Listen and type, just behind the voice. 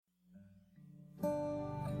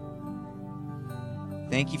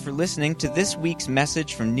Thank you for listening to this week's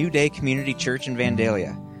message from New Day Community Church in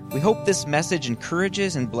Vandalia. We hope this message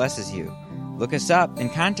encourages and blesses you. Look us up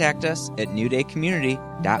and contact us at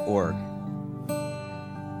newdaycommunity.org.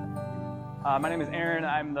 My name is Aaron.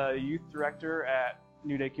 I'm the youth director at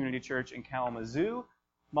New Day Community Church in Kalamazoo.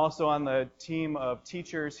 I'm also on the team of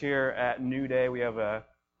teachers here at New Day. We have a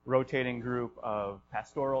rotating group of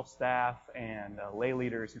pastoral staff and lay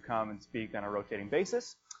leaders who come and speak on a rotating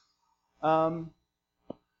basis.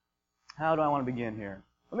 How do I want to begin here?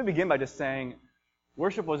 Let me begin by just saying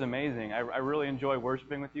worship was amazing. I really enjoy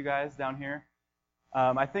worshiping with you guys down here.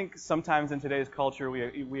 I think sometimes in today's culture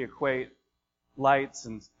we equate lights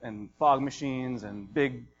and fog machines and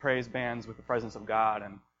big praise bands with the presence of God,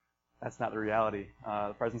 and that's not the reality.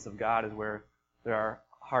 The presence of God is where there are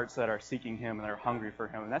hearts that are seeking Him and that are hungry for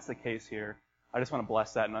Him, and that's the case here. I just want to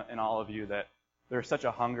bless that in all of you, that there's such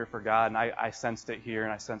a hunger for God, and I sensed it here,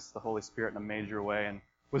 and I sensed the Holy Spirit in a major way, and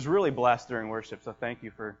was really blessed during worship. So thank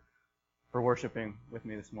you for worshiping with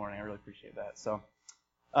me this morning. I really appreciate that. So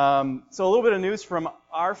a little bit of news from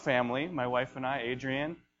our family. My wife and I,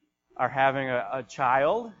 Adrienne, are having a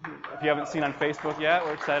child. If you haven't seen on Facebook yet,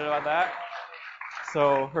 we're excited about that.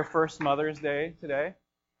 So her first Mother's Day today.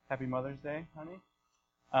 Happy Mother's Day, honey.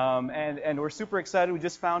 And we're super excited. We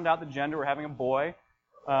just found out the gender. We're having a boy.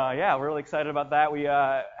 We're really excited about that. We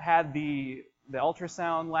had the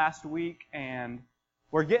ultrasound last week, and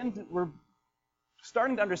we're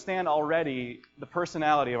starting to understand already the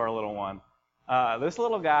personality of our little one. This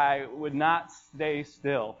little guy would not stay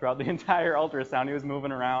still throughout the entire ultrasound. He was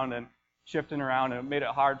moving around and shifting around, and it made it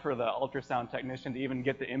hard for the ultrasound technician to even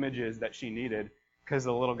get the images that she needed because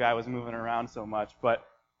the little guy was moving around so much. But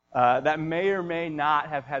that may or may not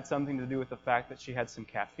have had something to do with the fact that she had some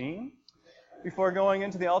caffeine before going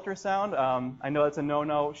into the ultrasound. I know it's a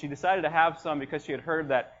no-no. She decided to have some because she had heard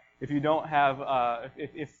that if you don't have,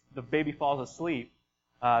 if the baby falls asleep,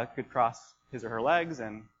 it could cross his or her legs,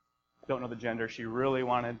 and don't know the gender. She really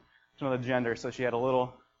wanted to know the gender, so she had a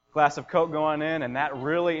little glass of Coke going in, and that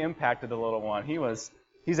really impacted the little one.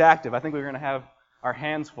 He's active. I think we're going to have our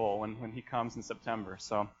hands full when he comes in September.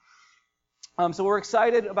 So we're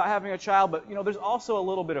excited about having a child, but there's also a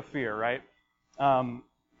little bit of fear, right? I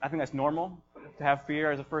think that's normal to have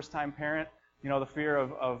fear as a first-time parent. The fear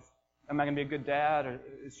of am I going to be a good dad, or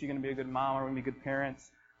is she going to be a good mom? Are we going to be good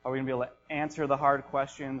parents? Are we going to be able to answer the hard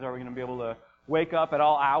questions? Are we going to be able to wake up at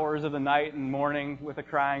all hours of the night and morning with a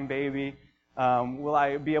crying baby? Will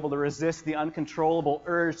I be able to resist the uncontrollable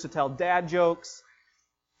urge to tell dad jokes?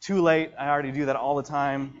 Too late. I already do that all the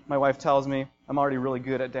time. My wife tells me I'm already really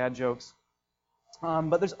good at dad jokes.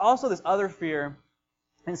 But there's also this other fear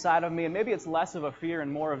inside of me, and maybe it's less of a fear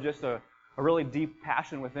and more of just a really deep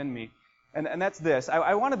passion within me. And that's this.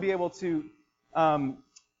 I want to be able to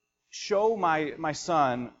show my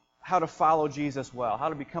son how to follow Jesus well, how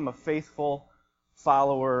to become a faithful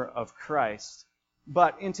follower of Christ.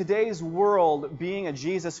 But in today's world, being a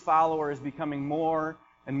Jesus follower is becoming more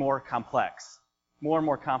and more complex, more and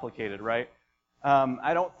more complicated, right?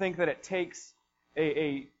 I don't think that it takes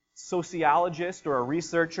a sociologist or a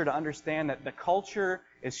researcher to understand that the culture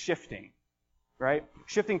is shifting, right?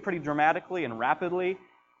 Shifting pretty dramatically and rapidly.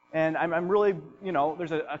 And I'm really,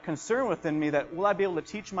 there's a concern within me that will I be able to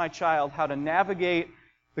teach my child how to navigate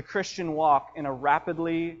the Christian walk in a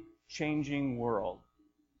rapidly changing world?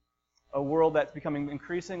 A world that's becoming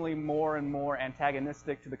increasingly more and more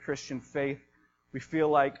antagonistic to the Christian faith. We feel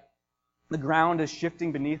like the ground is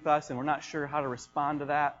shifting beneath us and we're not sure how to respond to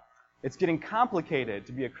that. It's getting complicated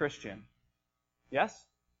to be a Christian. Yes?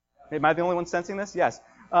 Am I the only one sensing this? Yes.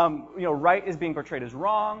 Right is being portrayed as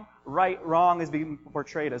wrong. Wrong is being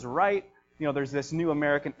portrayed as right. There's this new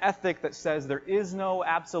American ethic that says there is no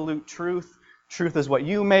absolute truth. Truth is what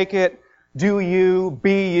you make it. Do you,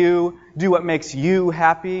 be you, do what makes you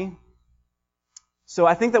happy. So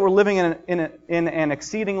I think that we're living in an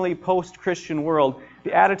exceedingly post-Christian world.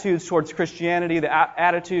 The attitudes towards Christianity, the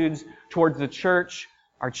attitudes towards the church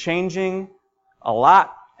are changing a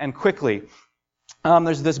lot and quickly.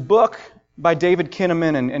 There's this book by David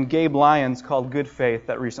Kinnaman and Gabe Lyons called Good Faith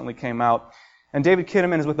that recently came out. And David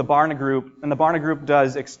Kinnaman is with the Barna Group, and the Barna Group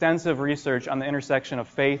does extensive research on the intersection of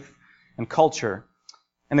faith and culture.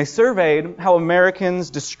 And they surveyed how Americans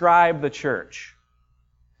describe the church.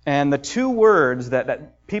 And the two words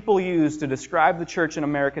that people use to describe the church in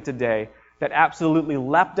America today that absolutely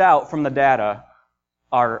leapt out from the data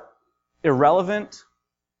are irrelevant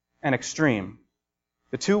and extreme.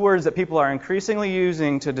 The two words that people are increasingly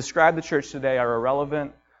using to describe the church today are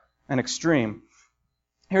irrelevant and extreme.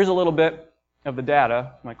 Here's a little bit of the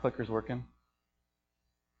data. My clicker's working.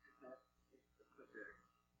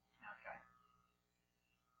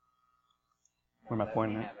 Where am I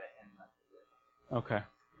pointing at? Okay.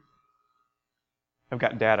 I've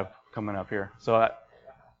got data coming up here. So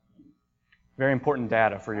very important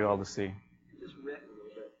data for you all to see.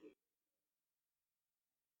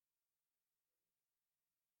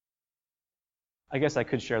 I guess I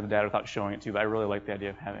could share the data without showing it to you, but I really like the idea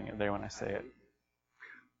of having it there when I say it.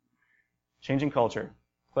 Changing culture.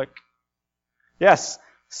 Click. Yes,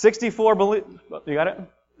 64 believe. You got it?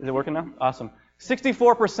 Is it working now? Awesome.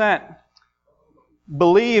 64%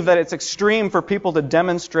 believe that it's extreme for people to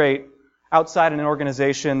demonstrate outside an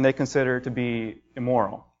organization they consider to be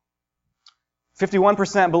immoral.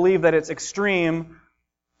 51% believe that it's extreme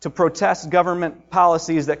to protest government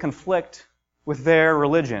policies that conflict with their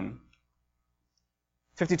religion.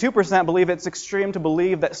 52% believe it's extreme to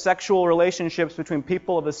believe that sexual relationships between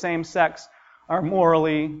people of the same sex are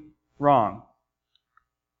morally wrong.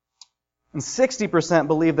 And 60%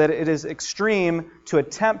 believe that it is extreme to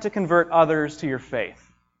attempt to convert others to your faith,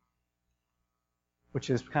 which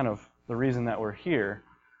is kind of the reason that we're here.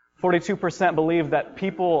 42% believe that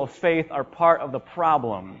people of faith are part of the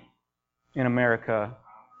problem in America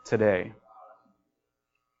today.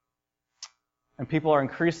 And people are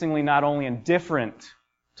increasingly not only indifferent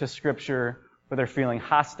to Scripture, but they're feeling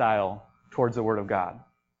hostile towards the Word of God.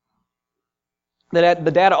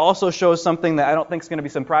 The data also shows something that I don't think is going to be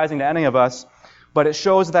surprising to any of us, but it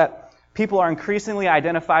shows that people are increasingly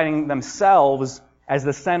identifying themselves as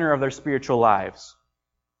the center of their spiritual lives.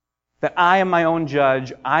 That I am my own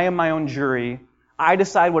judge, I am my own jury, I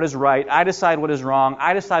decide what is right, I decide what is wrong,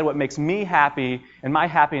 I decide what makes me happy, and my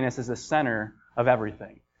happiness is the center of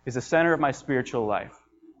everything, is the center of my spiritual life.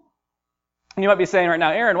 And you might be saying right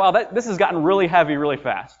now, Aaron, wow, this has gotten really heavy really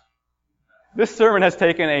fast. This sermon has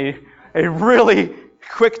taken a really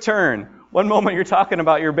quick turn. One moment you're talking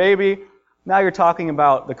about your baby, now you're talking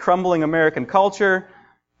about the crumbling American culture.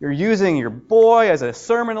 You're using your boy as a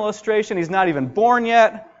sermon illustration. He's not even born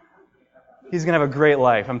yet. He's going to have a great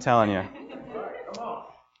life, I'm telling you.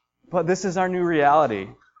 But this is our new reality.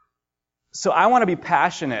 So I want to be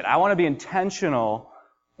passionate. I want to be intentional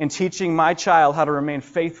in teaching my child how to remain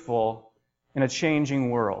faithful in a changing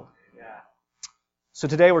world. So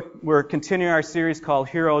today we're continuing our series called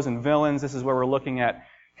Heroes and Villains. This is where we're looking at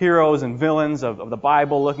heroes and villains of the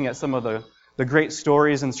Bible, looking at some of the great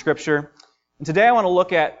stories in Scripture. And today I want to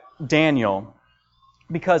look at Daniel,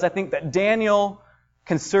 because I think that Daniel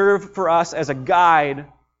can serve for us as a guide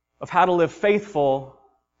of how to live faithful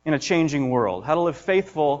in a changing world, how to live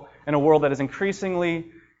faithful in a world that is increasingly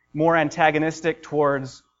more antagonistic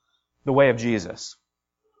towards the way of Jesus.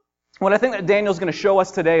 What I think that Daniel's going to show us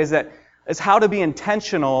today is how to be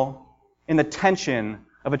intentional in the tension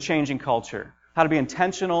of a changing culture. How to be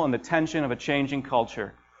intentional in the tension of a changing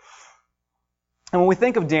culture. And when we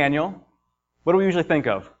think of Daniel, what do we usually think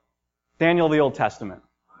of? Daniel of the Old Testament.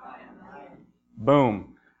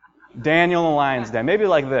 Boom. Daniel in the lion's den. Maybe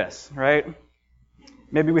like this, right?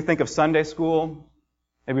 Maybe we think of Sunday school.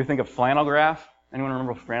 Maybe we think of flannel graph. Anyone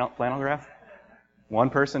remember flannel graph? One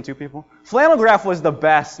person, two people? Flannel graph was the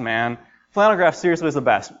best, man. Flannel graph seriously was the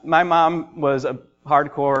best. My mom was a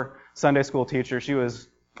hardcore Sunday school teacher. She was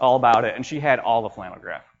all about it, and she had all the flannel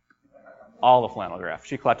graph. All the flannel graph.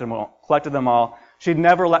 She collected them all. She'd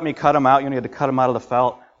never let me cut them out. You had to cut them out of the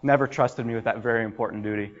felt. Never trusted me with that very important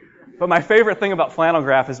duty. But my favorite thing about flannel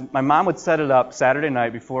graph is my mom would set it up Saturday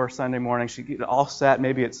night before Sunday morning. She'd get it all set.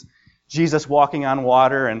 Maybe it's Jesus walking on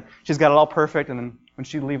water, and she's got it all perfect. And then when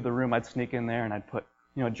she'd leave the room, I'd sneak in there and I'd put,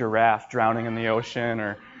 giraffe drowning in the ocean,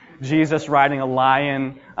 or Jesus riding a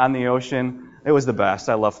lion on the ocean. It was the best.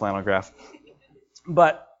 I love flannel graph.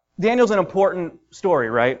 But Daniel's an important story,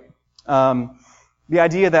 right? The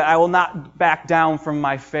idea that I will not back down from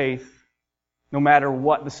my faith no matter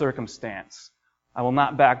what the circumstance. I will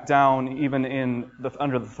not back down even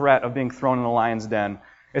under the threat of being thrown in the lion's den.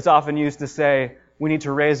 It's often used to say we need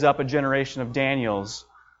to raise up a generation of Daniels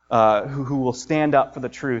who will stand up for the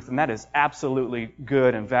truth. And that is absolutely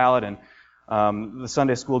good and valid. And the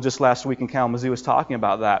Sunday school just last week in Kalamazoo was talking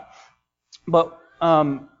about that. But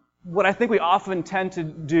what I think we often tend to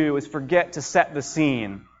do is forget to set the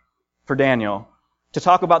scene for Daniel, to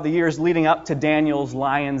talk about the years leading up to Daniel's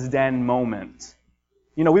lion's den moment.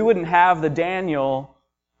 We wouldn't have the Daniel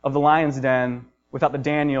of the lion's den without the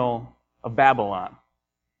Daniel of Babylon.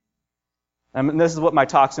 And this is what my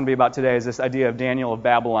talk's going to be about today, is this idea of Daniel of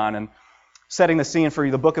Babylon. And setting the scene for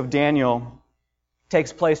you, the book of Daniel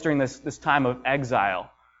takes place during this time of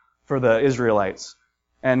exile for the Israelites.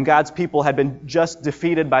 And God's people had been just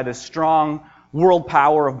defeated by this strong world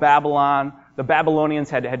power of Babylon. The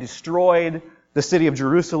Babylonians had destroyed the city of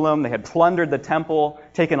Jerusalem. They had plundered the temple,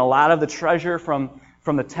 taken a lot of the treasure from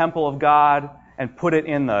the temple of God, and put it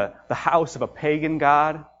in the house of a pagan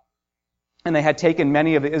god. And they had taken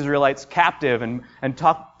many of the Israelites captive and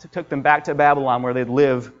took them back to Babylon where they'd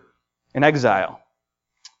live in exile.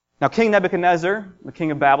 Now, King Nebuchadnezzar, the king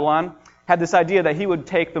of Babylon, had this idea that he would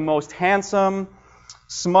take the most handsome,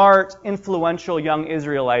 smart, influential young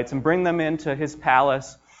Israelites and bring them into his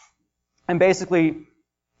palace and basically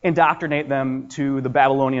indoctrinate them to the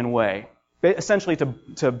Babylonian way, essentially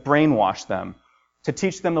to brainwash them, to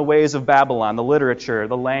teach them the ways of Babylon, the literature,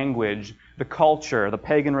 the language, the culture, the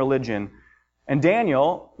pagan religion. And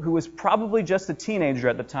Daniel, who was probably just a teenager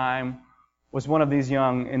at the time, was one of these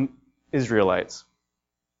young Israelites.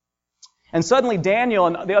 And suddenly Daniel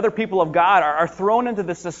and the other people of God are thrown into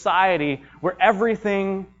this society where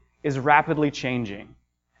everything is rapidly changing.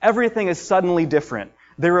 Everything is suddenly different.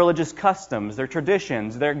 Their religious customs, their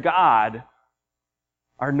traditions, their God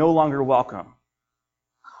are no longer welcome.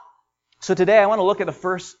 So today I want to look at the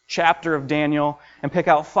first chapter of Daniel and pick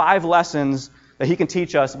out 5 lessons that he can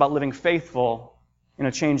teach us about living faithful in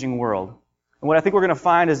a changing world. And what I think we're going to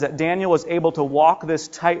find is that Daniel was able to walk this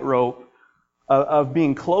tightrope of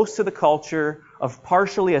being close to the culture, of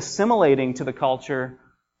partially assimilating to the culture,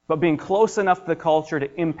 but being close enough to the culture to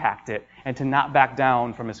impact it and to not back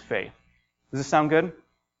down from his faith. Does this sound good?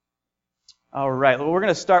 All right. Well, we're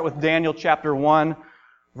going to start with Daniel chapter 1,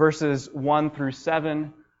 verses 1 through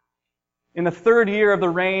 7. In the 3rd year of the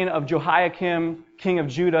reign of Jehoiakim, king of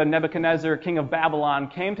Judah, Nebuchadnezzar, king of Babylon,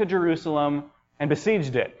 came to Jerusalem and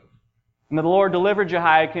besieged it. And the Lord delivered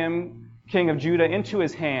Jehoiakim, king of Judah, into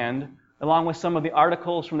his hand, along with some of the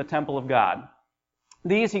articles from the temple of God.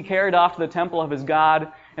 These he carried off to the temple of his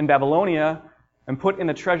God in Babylonia and put in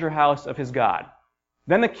the treasure house of his God.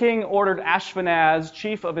 Then the king ordered Ashpenaz,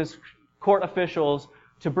 chief of his court officials,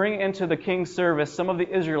 to bring into the king's service some of the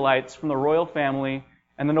Israelites from the royal family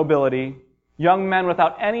and the nobility, young men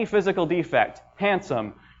without any physical defect,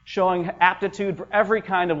 handsome, showing aptitude for every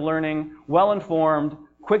kind of learning, well-informed,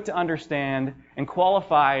 quick to understand, and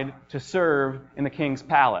qualified to serve in the king's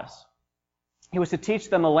palace. He was to teach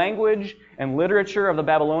them the language and literature of the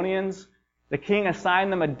Babylonians. The king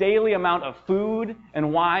assigned them a daily amount of food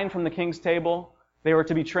and wine from the king's table. They were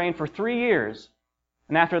to be trained for 3 years,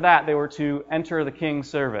 and after that they were to enter the king's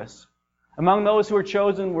service. Among those who were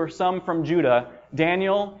chosen were some from Judah: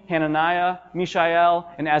 Daniel, Hananiah, Mishael,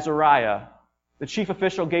 and Azariah. The chief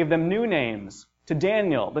official gave them new names. To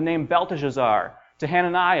Daniel, the name Belteshazzar; to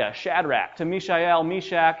Hananiah, Shadrach; to Mishael,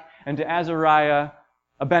 Meshach; and to Azariah,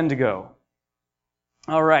 Abednego.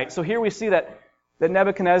 All right, so here we see that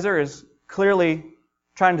Nebuchadnezzar is clearly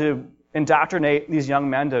trying to indoctrinate these young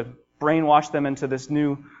men, to brainwash them into this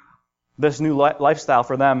new lifestyle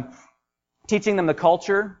for them, teaching them the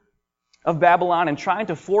culture of Babylon and trying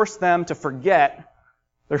to force them to forget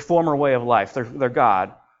their former way of life, their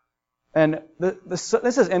God. And this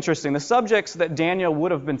is interesting. The subjects that Daniel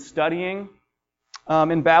would have been studying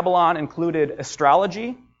in Babylon included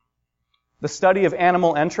astrology, the study of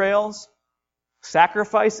animal entrails,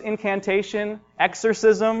 sacrifice, incantation,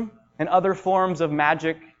 exorcism, and other forms of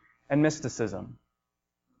magic and mysticism.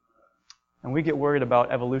 And we get worried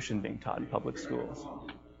about evolution being taught in public schools.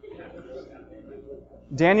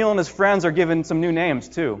 Daniel and his friends are given some new names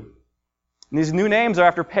too. And these new names are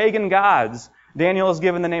after pagan gods. Daniel is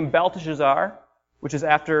given the name Belteshazzar, which is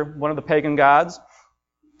after one of the pagan gods.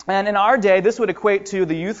 And in our day, this would equate to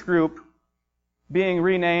the youth group being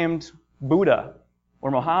renamed Buddha or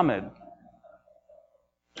Muhammad.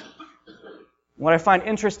 What I find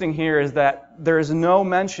interesting here is that there is no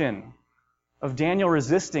mention of Daniel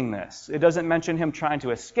resisting this. It doesn't mention him trying to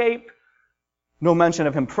escape, no mention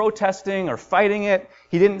of him protesting or fighting it.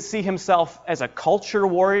 He didn't see himself as a culture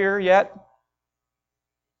warrior yet.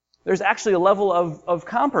 There's actually a level of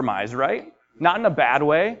compromise, right? Not in a bad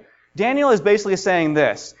way. Daniel is basically saying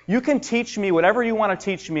this: you can teach me whatever you want to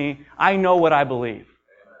teach me, I know what I believe.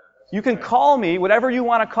 You can call me whatever you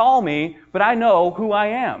want to call me, but I know who I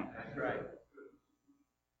am.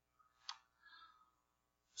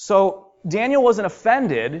 So Daniel wasn't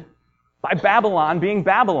offended by Babylon being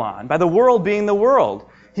Babylon, by the world being the world.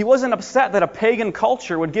 He wasn't upset that a pagan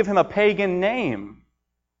culture would give him a pagan name.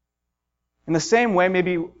 In the same way,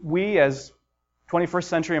 maybe we as 21st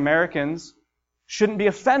century Americans shouldn't be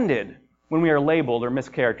offended when we are labeled or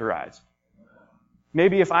mischaracterized.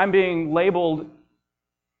 Maybe if I'm being labeled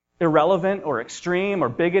irrelevant or extreme or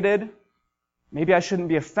bigoted, maybe I shouldn't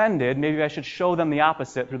be offended. Maybe I should show them the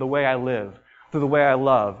opposite through the way I live, through the way I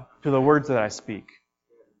love, through the words that I speak.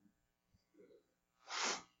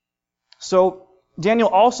 So Daniel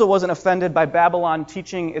also wasn't offended by Babylon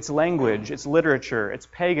teaching its language, its literature, its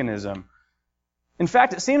paganism. In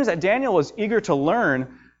fact, it seems that Daniel was eager to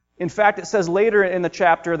learn In fact, it says later in the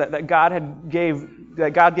chapter that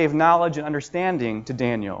God gave knowledge and understanding to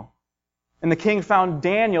Daniel. And the king found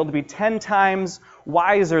Daniel to be 10 times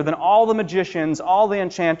wiser than all the magicians, all the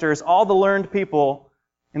enchanters, all the learned people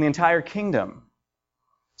in the entire kingdom.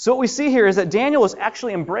 So what we see here is that Daniel was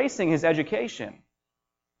actually embracing his education.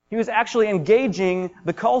 He was actually engaging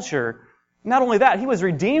the culture. Not only that, he was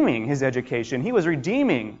redeeming his education. He was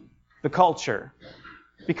redeeming the culture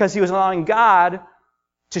because he was allowing God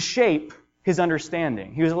to shape his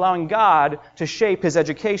understanding. He was allowing God to shape his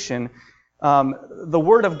education. The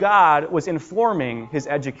Word of God was informing his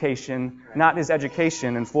education, not his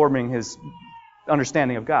education informing his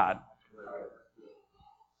understanding of God.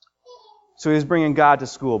 So he was bringing God to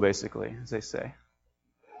school, basically, as they say.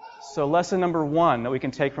 So lesson number 1 that we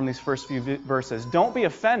can take from these first few verses: don't be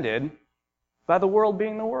offended by the world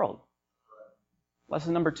being the world.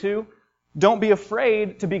 Lesson number 2, don't be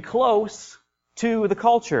afraid to be close to the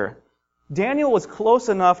culture. Daniel was close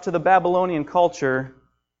enough to the Babylonian culture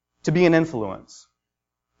to be an influence.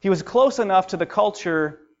 He was close enough to the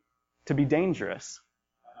culture to be dangerous,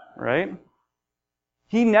 right?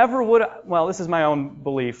 He never would, well, this is my own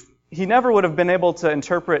belief, he never would have been able to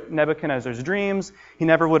interpret Nebuchadnezzar's dreams. He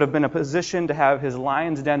never would have been in a position to have his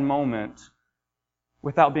lion's den moment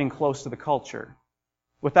without being close to the culture,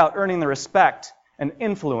 without earning the respect and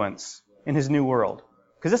influence in his new world.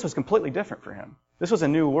 Because this was completely different for him. This was a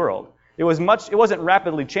new world. It wasn't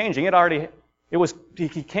rapidly changing.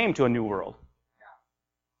 He came to a new world.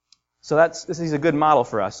 So this is a good model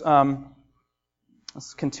for us.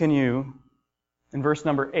 Let's continue in verse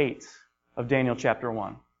number 8 of Daniel chapter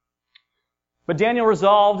 1. But Daniel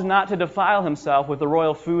resolved not to defile himself with the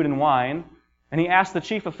royal food and wine, and he asked the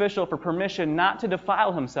chief official for permission not to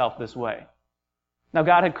defile himself this way. Now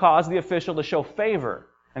God had caused the official to show favor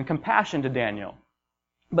and compassion to Daniel.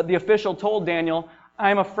 But the official told Daniel,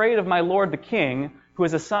 I am afraid of my lord the king, who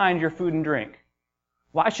has assigned your food and drink.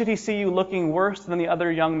 Why should he see you looking worse than the other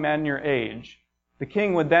young men your age? The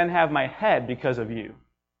king would then have my head because of you.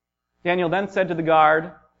 Daniel then said to the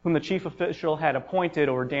guard, whom the chief official had appointed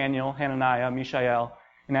over Daniel, Hananiah, Mishael,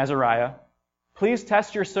 and Azariah, please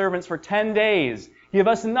test your servants for 10 days. Give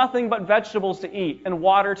us nothing but vegetables to eat and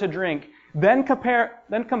water to drink. Then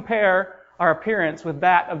compare our appearance with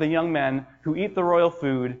that of the young men who eat the royal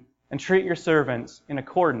food, and treat your servants in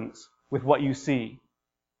accordance with what you see.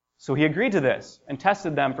 So he agreed to this and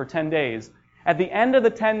tested them for 10 days. At the end of the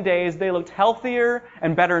 10 days, they looked healthier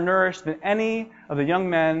and better nourished than any of the young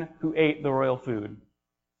men who ate the royal food.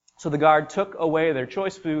 So the guard took away their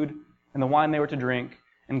choice food and the wine they were to drink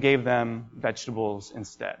and gave them vegetables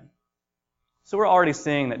instead. So we're already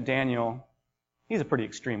seeing that Daniel, he's a pretty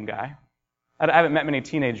extreme guy. I haven't met many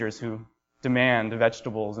teenagers who demand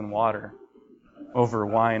vegetables and water over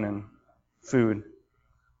wine and food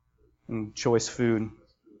and choice food.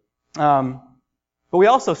 But we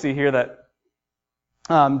also see here that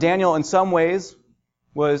Daniel in some ways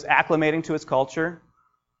was acclimating to his culture,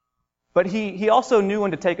 but he also knew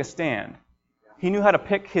when to take a stand. He knew how to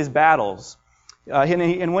pick his battles.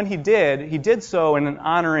 And when he did so in an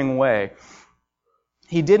honoring way.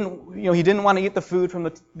 He didn't want to eat the food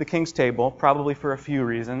from the king's table, probably for a few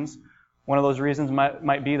reasons. One of those reasons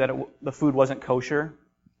might be that the food wasn't kosher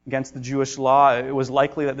against the Jewish law. It was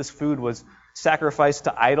likely that this food was sacrificed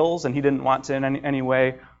to idols, and he didn't want to in any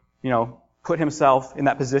way, put himself in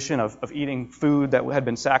that position of eating food that had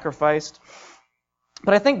been sacrificed.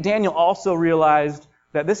 But I think Daniel also realized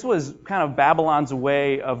that this was kind of Babylon's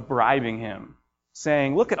way of bribing him,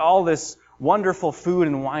 saying, look at all this wonderful food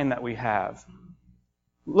and wine that we have.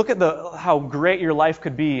 Look at how great your life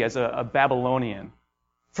could be as a Babylonian.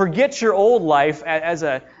 Forget your old life as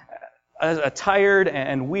a tired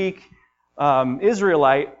and weak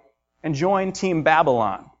Israelite and join Team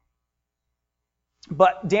Babylon.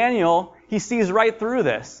 But Daniel, he sees right through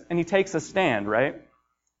this and he takes a stand, right?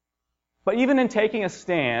 But even in taking a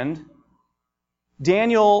stand,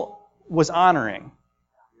 Daniel was honoring.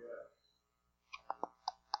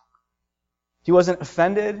 He wasn't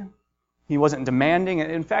offended. He wasn't demanding.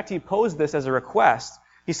 In fact, he posed this as a request.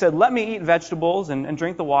 He said, let me eat vegetables and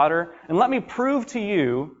drink the water, and let me prove to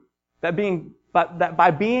you that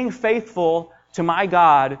by being faithful to my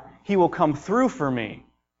God, He will come through for me,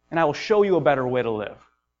 and I will show you a better way to live.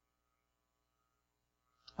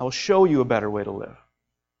 I will show you a better way to live.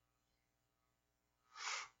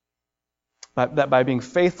 That by being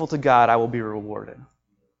faithful to God, I will be rewarded.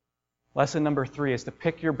 Lesson number 3 is to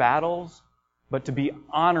pick your battles, but to be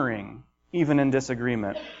honoring, even in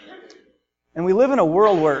disagreement. And we live in a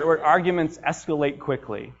world where arguments escalate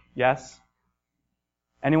quickly, yes?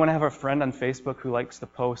 Anyone have a friend on Facebook who likes to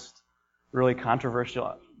post really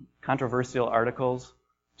controversial controversial articles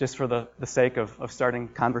just for the sake of starting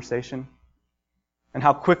conversation? And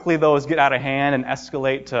how quickly those get out of hand and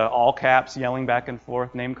escalate to all caps, yelling back and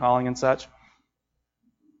forth, name-calling and such?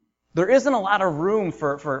 There isn't a lot of room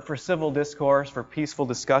for civil discourse, for peaceful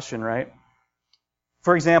discussion, right?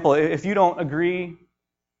 For example, if you don't agree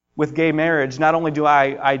with gay marriage, not only do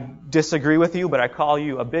I disagree with you, but I call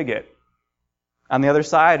you a bigot. On the other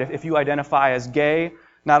side, if you identify as gay,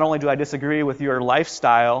 not only do I disagree with your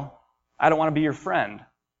lifestyle, I don't want to be your friend.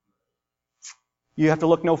 You have to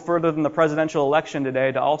look no further than the presidential election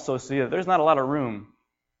today to also see that there's not a lot of room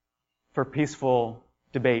for peaceful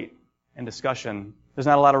debate and discussion. There's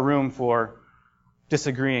not a lot of room for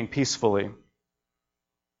disagreeing peacefully.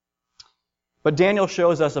 But Daniel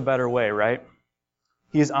shows us a better way, right?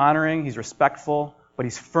 He is honoring, he's respectful, but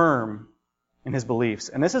he's firm in his beliefs.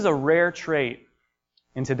 And this is a rare trait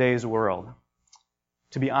in today's world,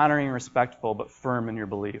 to be honoring and respectful, but firm in your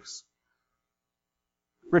beliefs.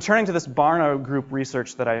 Returning to this Barna Group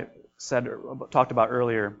research that I talked about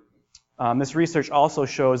earlier, this research also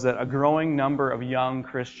shows that a growing number of young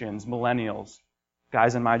Christians, millennials,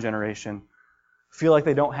 guys in my generation, feel like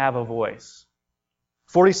they don't have a voice.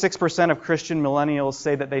 46% of Christian millennials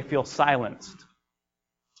say that they feel silenced.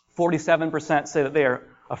 47% say that they are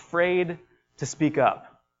afraid to speak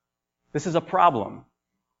up. This is a problem.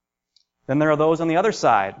 Then there are those on the other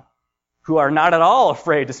side who are not at all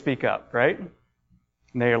afraid to speak up, right?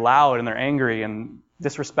 And they are loud and they're angry and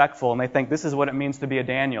disrespectful, and they think this is what it means to be a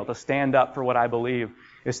Daniel, to stand up for what I believe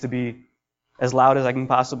is to be as loud as I can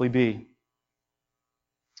possibly be.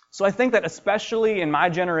 So I think that especially in my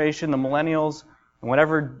generation, the millennials, and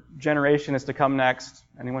whatever generation is to come next,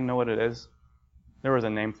 anyone know what it is? There was a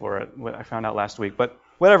name for it, I found out last week. But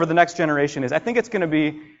whatever the next generation is, I think it's going to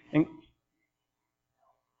be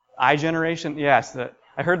I generation. Yes,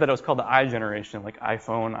 I heard that it was called the I generation, like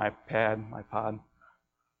iPhone, iPad, iPod.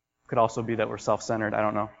 Could also be that we're self-centered. I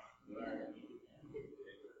don't know.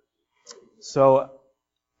 So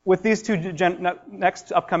with these two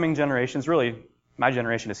next upcoming generations, really, my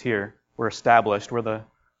generation is here. We're established. We're the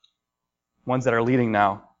ones that are leading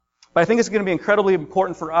now. But I think it's going to be incredibly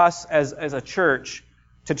important for us as a church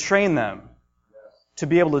to train them to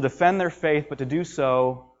be able to defend their faith, but to do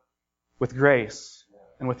so with grace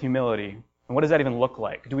and with humility. And what does that even look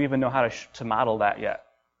like? Do we even know how to model that yet?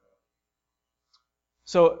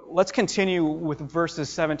 So let's continue with verses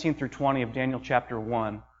 17 through 20 of Daniel chapter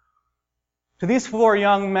 1. To these 4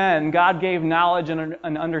 young men, God gave knowledge and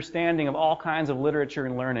an understanding of all kinds of literature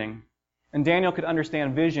and learning. And Daniel could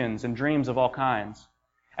understand visions and dreams of all kinds.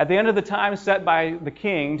 At the end of the time set by the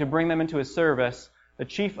king to bring them into his service, the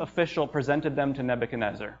chief official presented them to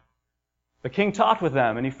Nebuchadnezzar. The king talked with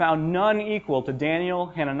them, and he found none equal to Daniel,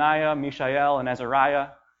 Hananiah, Mishael, and Azariah,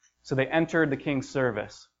 so they entered the king's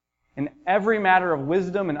service. In every matter of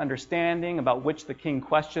wisdom and understanding about which the king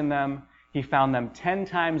questioned them, he found them 10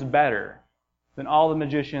 times better than all the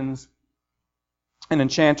magicians and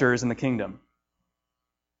enchanters in the kingdom.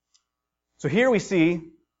 So here we see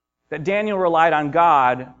that Daniel relied on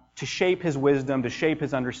God to shape his wisdom, to shape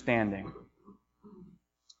his understanding.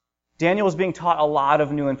 Daniel was being taught a lot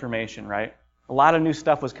of new information, right? A lot of new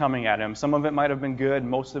stuff was coming at him. Some of it might have been good,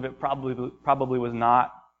 most of it probably was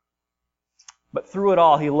not. But through it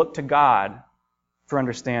all, he looked to God for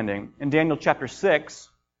understanding. In Daniel chapter 6,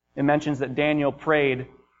 it mentions that Daniel prayed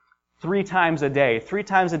 3 times a day. 3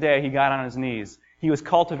 times a day he got on his knees. He was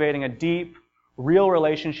cultivating a deep, real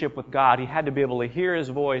relationship with God. He had to be able to hear his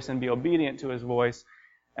voice and be obedient to his voice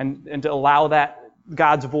and to allow that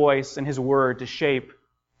God's voice and his word to shape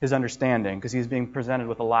his understanding, because he's being presented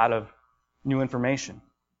with a lot of new information.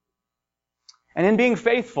 And in being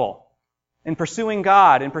faithful, in pursuing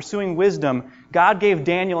God, in pursuing wisdom, God gave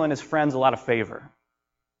Daniel and his friends a lot of favor,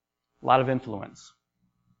 a lot of influence.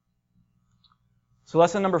 So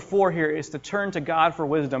lesson number 4 here is to turn to God for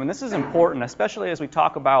wisdom. And this is important, especially as we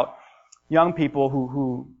talk about young people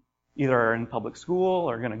who either are in public school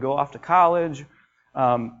or are going to go off to college.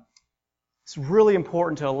 It's really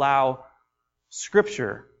important to allow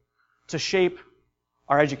Scripture to shape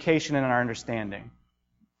our education and our understanding,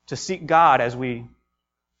 to seek God as we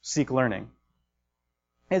seek learning.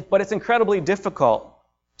 But it's incredibly difficult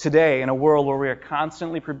today in a world where we are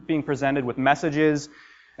constantly being presented with messages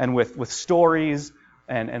and with stories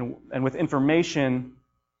and with information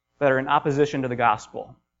that are in opposition to the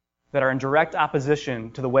gospel, that are in direct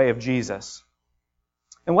opposition to the way of Jesus.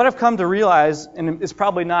 And what I've come to realize, and it's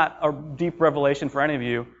probably not a deep revelation for any of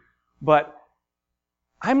you, but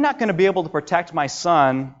I'm not going to be able to protect my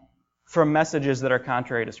son from messages that are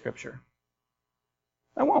contrary to Scripture.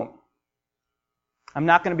 I won't. I'm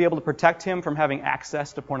not going to be able to protect him from having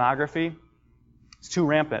access to pornography. It's too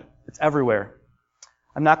rampant. It's everywhere.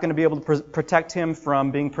 I'm not going to be able to protect him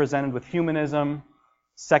from being presented with humanism,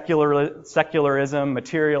 secularism,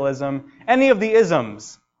 materialism, any of the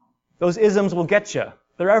isms. Those isms will get you.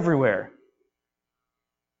 They're everywhere.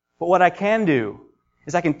 But what I can do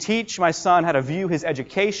is I can teach my son how to view his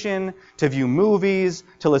education, to view movies,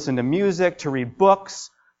 to listen to music, to read books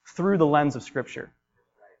through the lens of Scripture.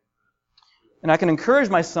 And I can encourage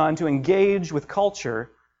my son to engage with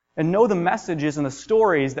culture and know the messages and the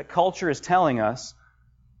stories that culture is telling us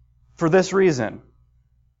for this reason: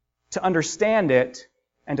 to understand it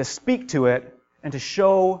and to speak to it and to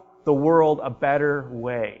show the world a better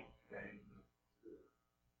way.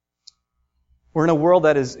 We're in a world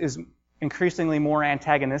that is increasingly more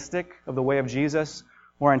antagonistic of the way of Jesus,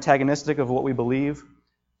 more antagonistic of what we believe.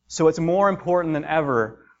 So it's more important than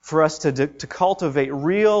ever for us to cultivate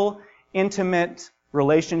real, intimate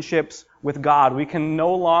relationships with God. We can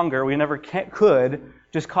no longer, we never could,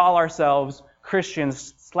 just call ourselves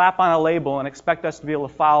Christians, slap on a label, and expect us to be able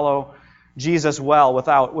to follow Jesus well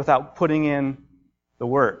without putting in the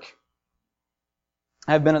work.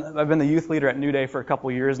 I've been the youth leader at New Day for a couple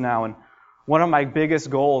years now, and one of my biggest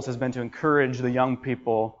goals has been to encourage the young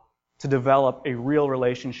people to develop a real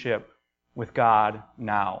relationship with God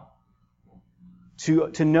now.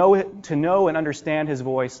 To know and understand His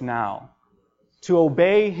voice now. To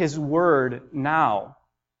obey His word now.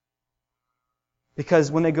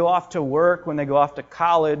 Because when they go off to work, when they go off to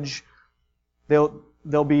college,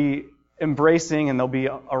 they'll be embracing and they'll be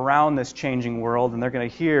around this changing world, and they're going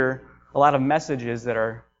to hear a lot of messages that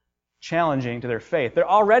are challenging to their faith. They're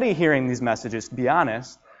already hearing these messages, to be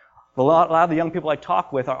honest. A lot of the young people I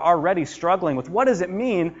talk with are already struggling with, what does it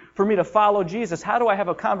mean for me to follow Jesus? How do I have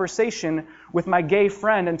a conversation with my gay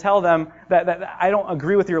friend and tell them that I don't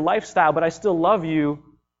agree with your lifestyle, but I still love you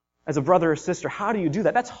as a brother or sister? How do you do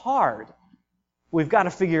that? That's hard. We've got to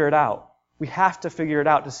figure it out. We have to figure it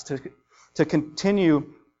out to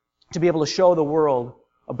continue to be able to show the world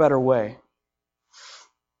a better way.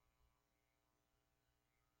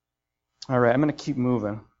 All right, I'm going to keep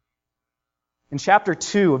moving. In chapter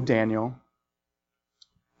 2 of Daniel,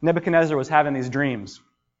 Nebuchadnezzar was having these dreams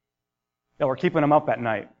that were keeping him up at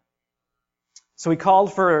night. So he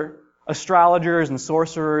called for astrologers and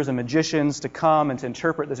sorcerers and magicians to come and to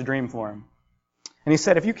interpret this dream for him. And he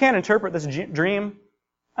said, if you can't interpret this dream,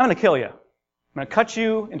 I'm going to kill you. I'm going to cut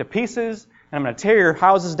you into pieces, and I'm going to tear your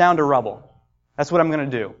houses down to rubble. That's what I'm going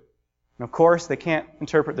to do. And of course, they can't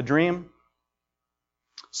interpret the dream.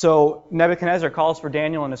 So Nebuchadnezzar calls for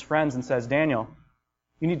Daniel and his friends and says, Daniel,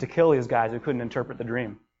 you need to kill these guys who couldn't interpret the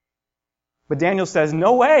dream. But Daniel says,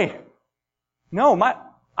 no way. No,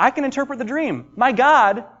 I can interpret the dream. My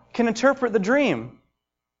God can interpret the dream.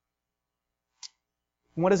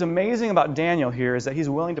 And what is amazing about Daniel here is that he's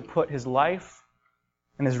willing to put his life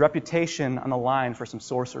and his reputation on the line for some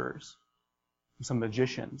sorcerers, some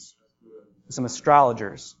magicians, some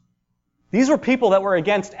astrologers. These were people that were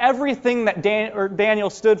against everything that Daniel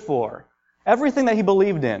stood for, everything that he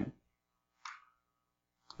believed in.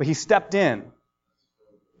 But he stepped in,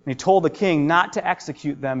 and he told the king not to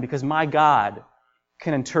execute them because my God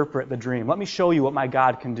can interpret the dream. Let me show you what my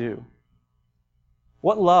God can do.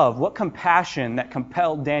 What love, what compassion that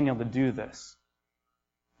compelled Daniel to do this.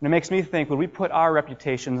 And it makes me think, would we put our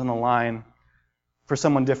reputations on the line for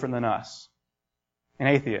someone different than us? An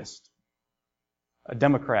atheist, a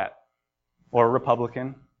Democrat, or a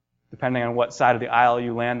Republican, depending on what side of the aisle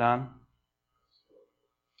you land on.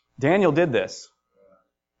 Daniel did this.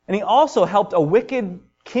 And he also helped a wicked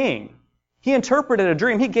king. He interpreted a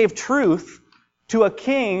dream. He gave truth to a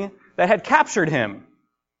king that had captured him.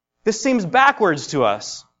 This seems backwards to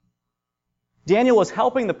us. Daniel was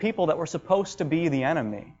helping the people that were supposed to be the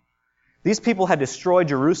enemy. These people had destroyed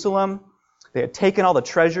Jerusalem. They had taken all the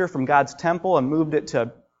treasure from God's temple and moved it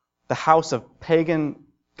to the house of pagan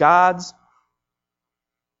gods.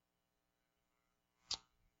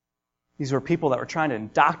 These were people that were trying to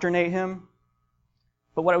indoctrinate him.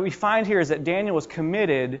 But what we find here is that Daniel was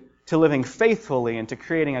committed to living faithfully and to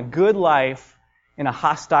creating a good life in a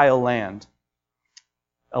hostile land,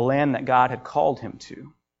 a land that God had called him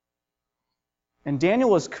to. And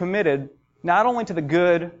Daniel was committed not only to the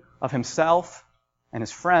good of himself and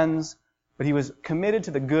his friends, but he was committed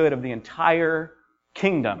to the good of the entire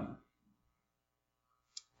kingdom.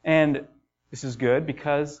 And this is good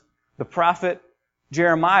because the prophet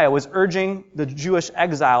Jeremiah was urging the Jewish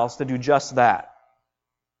exiles to do just that.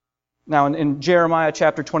 Now, in Jeremiah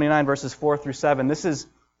chapter 29, verses 4 through 7, this is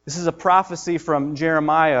a prophecy from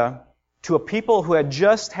Jeremiah to a people who had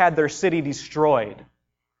just had their city destroyed.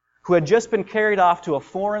 who had just been carried off to a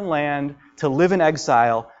foreign land to live in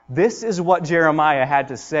exile, this is what Jeremiah had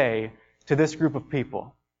to say to this group of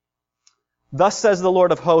people. Thus says the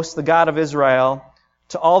Lord of hosts, the God of Israel,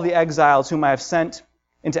 to all the exiles whom I have sent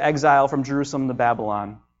into exile from Jerusalem to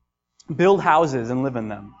Babylon. Build houses and live in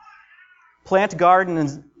them. Plant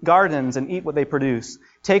gardens and eat what they produce.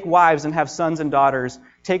 Take wives and have sons and daughters.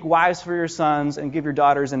 Take wives for your sons and give your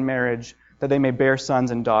daughters in marriage, that they may bear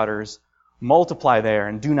sons and daughters. Multiply there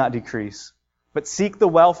and do not decrease. But seek the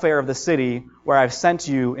welfare of the city where I have sent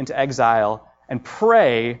you into exile, and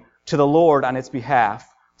pray to the Lord on its behalf.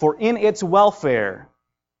 For in its welfare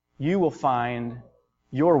you will find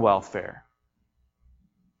your welfare.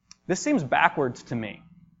 This seems backwards to me.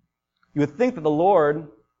 You would think that the Lord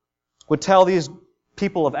would tell these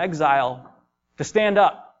people of exile to stand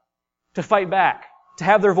up, to fight back, to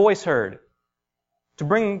have their voice heard, to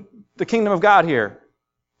bring the kingdom of God here,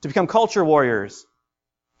 to become culture warriors,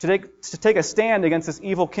 to take a stand against this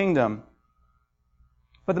evil kingdom.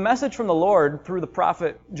 But the message from the Lord through the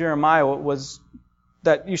prophet Jeremiah was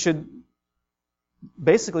that you should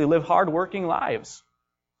basically live hard-working lives,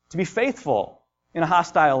 to be faithful in a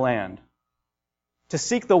hostile land, to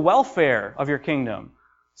seek the welfare of your kingdom,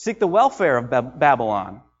 seek the welfare of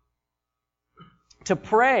Babylon, to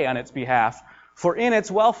pray on its behalf, for in its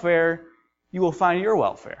welfare you will find your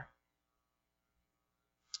welfare.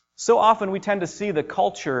 So often we tend to see the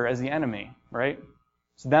culture as the enemy, right?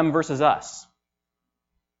 It's them versus us.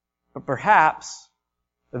 But perhaps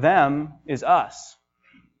them is us.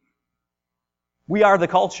 We are the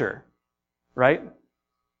culture, right?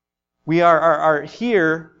 We are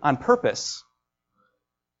here on purpose.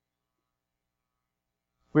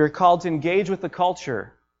 We are called to engage with the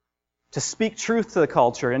culture, to speak truth to the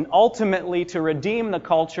culture, and ultimately to redeem the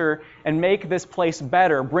culture and make this place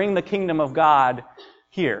better, bring the kingdom of God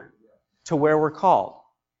here to where we're called.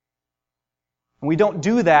 And we don't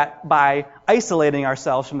do that by isolating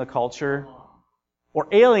ourselves from the culture or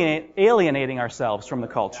alienating ourselves from the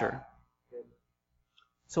culture.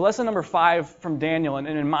 So lesson number 5 from Daniel, and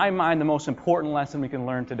in my mind the most important lesson we can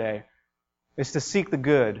learn today, is to seek the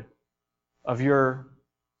good of your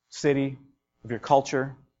city, of your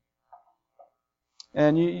culture.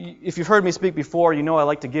 And if you've heard me speak before, you know I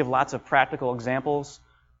like to give lots of practical examples.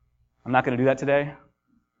 I'm not going to do that today.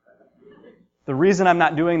 The reason I'm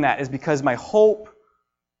not doing that is because my hope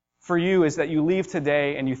for you is that you leave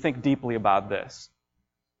today and you think deeply about this.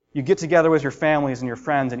 You get together with your families and your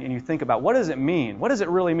friends and you think about, what does it mean? What does it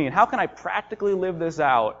really mean? How can I practically live this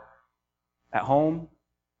out at home,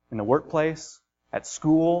 in the workplace, at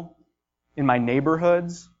school, in my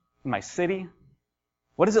neighborhoods, in my city?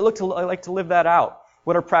 What does it look like to live that out?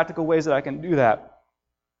 What are practical ways that I can do that?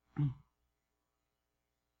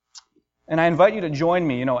 And I invite you to join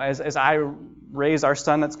me, as I raise our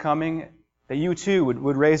son that's coming, that you too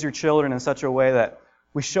would raise your children in such a way that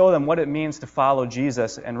we show them what it means to follow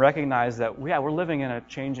Jesus and recognize that, we're living in a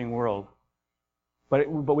changing world. But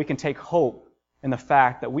we can take hope in the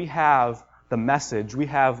fact that we have the message, we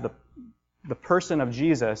have the person of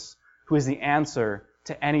Jesus who is the answer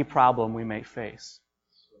to any problem we may face.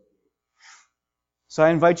 So I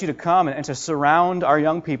invite you to come and to surround our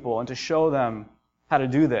young people and to show them how to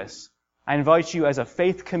do this. I invite you as a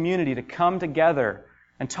faith community to come together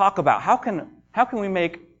and talk about how can we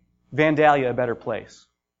make Vandalia a better place?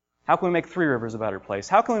 How can we make Three Rivers a better place?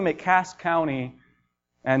 How can we make Cass County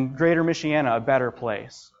and Greater Michiana a better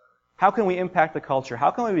place? How can we impact the culture?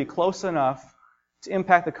 How can we be close enough to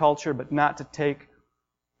impact the culture but not to take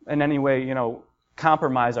in any way,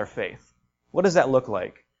 compromise our faith? What does that look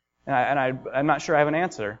like? And I'm not sure I have an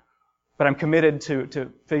answer, but I'm committed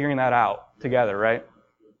to figuring that out together, right?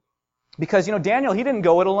 Because, Daniel, he didn't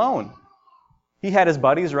go it alone. He had his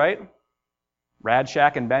buddies, right? Rad,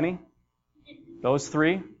 Shack, and Benny. Those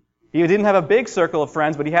 3. He didn't have a big circle of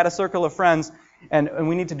friends, but he had a circle of friends, and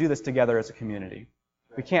we need to do this together as a community.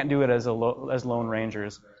 We can't do it as Lone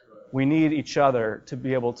Rangers. We need each other to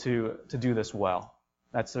be able to do this well.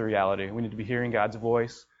 That's the reality. We need to be hearing God's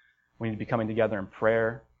voice. We need to be coming together in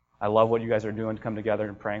prayer. I love what you guys are doing to come together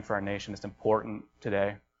and praying for our nation. It's important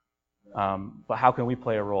today. But how can we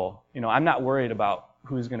play a role? I'm not worried about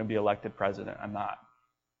who's going to be elected president. I'm not.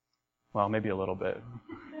 Well, maybe a little bit.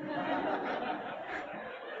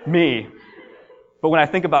 Me. But when I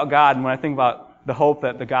think about God and when I think about the hope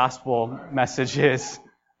that the gospel message is,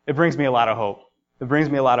 it brings me a lot of hope. It brings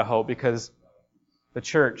me a lot of hope because the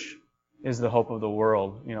church is the hope of the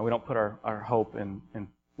world. We don't put our hope in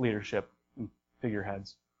leadership and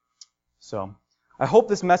figureheads. So I hope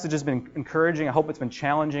this message has been encouraging. I hope it's been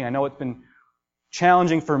challenging. I know it's been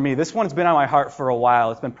challenging for me. This one's been on my heart for a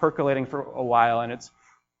while. It's been percolating for a while, and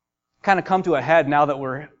kind of come to a head now that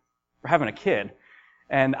we're having a kid.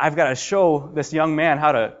 And I've got to show this young man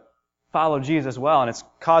how to follow Jesus well, and it's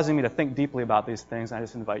causing me to think deeply about these things. I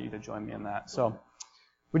just invite you to join me in that. So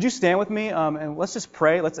would you stand with me, and let's just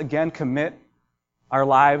pray. Let's again commit our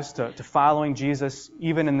lives to following Jesus,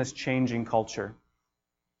 even in this changing culture.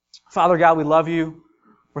 Father God, we love you.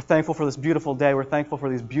 We're thankful for this beautiful day. We're thankful for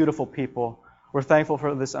these beautiful people. We're thankful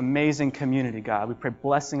for this amazing community, God. We pray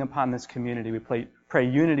blessing upon this community. We pray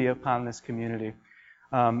unity upon this community.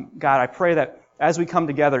 God, I pray that as we come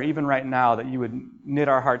together, even right now, that you would knit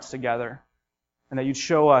our hearts together and that you'd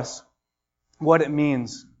show us what it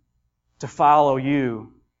means to follow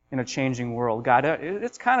you in a changing world. God,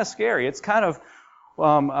 it's kind of scary. It's kind of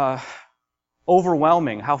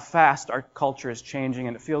overwhelming how fast our culture is changing,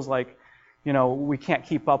 and it feels like, we can't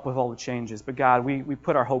keep up with all the changes. But God, we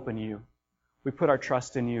put our hope in you. We put our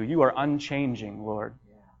trust in you. You are unchanging, Lord.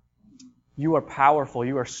 You are powerful.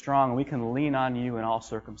 You are strong. We can lean on you in all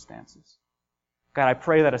circumstances. God, I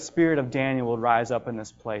pray that a spirit of Daniel would rise up in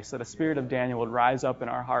this place, that a spirit of Daniel would rise up in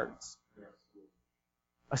our hearts.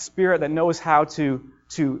 A spirit that knows how to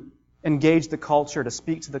engage the culture, to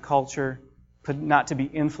speak to the culture, not to be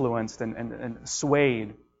influenced and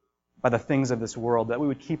swayed by the things of this world, that we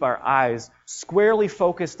would keep our eyes squarely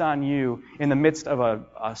focused on you in the midst of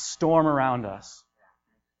a storm around us.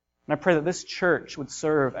 And I pray that this church would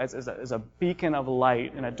serve as a beacon of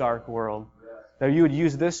light in a dark world. That you would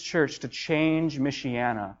use this church to change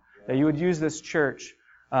Michiana. That you would use this church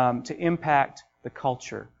to impact the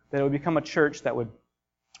culture. That it would become a church that would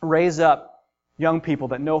raise up young people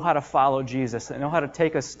that know how to follow Jesus, that know how to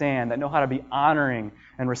take a stand, that know how to be honoring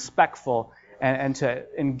and respectful, and to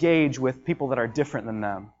engage with people that are different than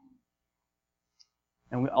them.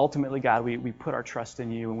 And ultimately, God, we put our trust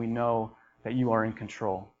in you, and we know that you are in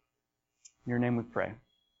control. In your name we pray.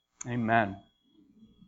 Amen.